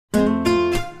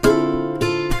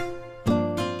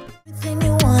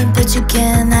what you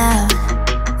can't have.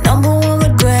 Number one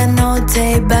regret, no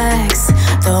take backs.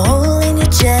 The hole in your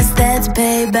chest, that's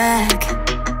payback.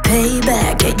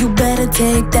 Payback, yeah, you better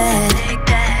take that.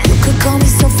 You could call me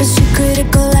selfish and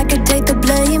critical, I could take the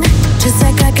blame. Just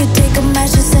like I could take a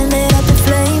match and send it up in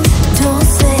flames. Don't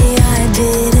say I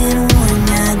didn't warn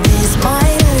ya, this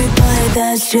might hurt, but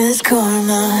that's just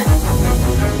karma.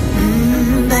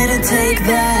 Better take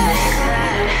that.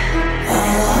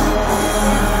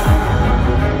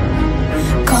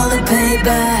 Call it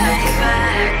payback.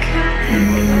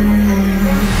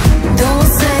 Don't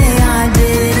say I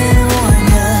didn't warn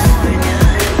ya.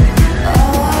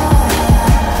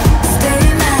 Stay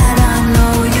mad, I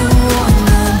know you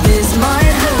wanna. This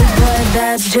might hurt, but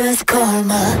that's just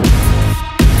karma.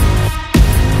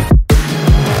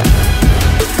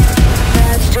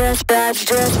 That's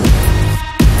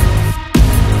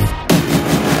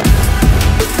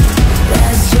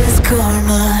just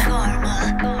karma.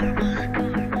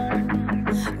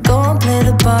 Go and play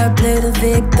the part, play the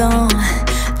victim.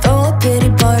 Throw a pity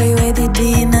party with your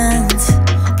demons.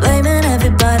 Blaming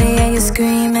everybody and you're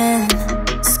screaming,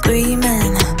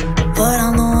 screaming, but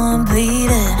I'm the one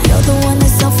bleeding. You're the one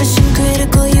that's selfish and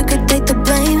critical, you could take the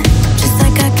blame. Just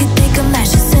like I could take a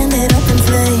match and send it up in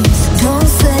flames. Don't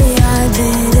say I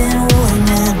didn't warn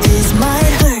ya, this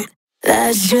might hurt,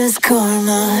 that's just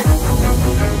karma.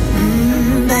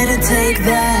 Better take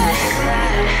that.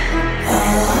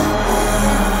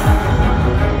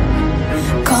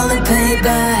 Call it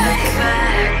payback.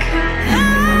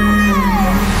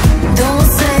 Don't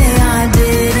say I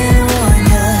didn't warn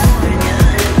ya.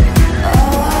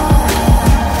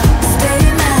 Stay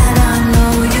mad, I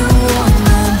know you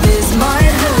wanna. This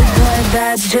might hurt, but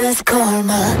that's just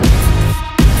karma.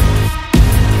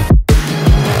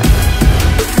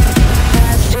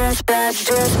 That's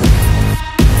just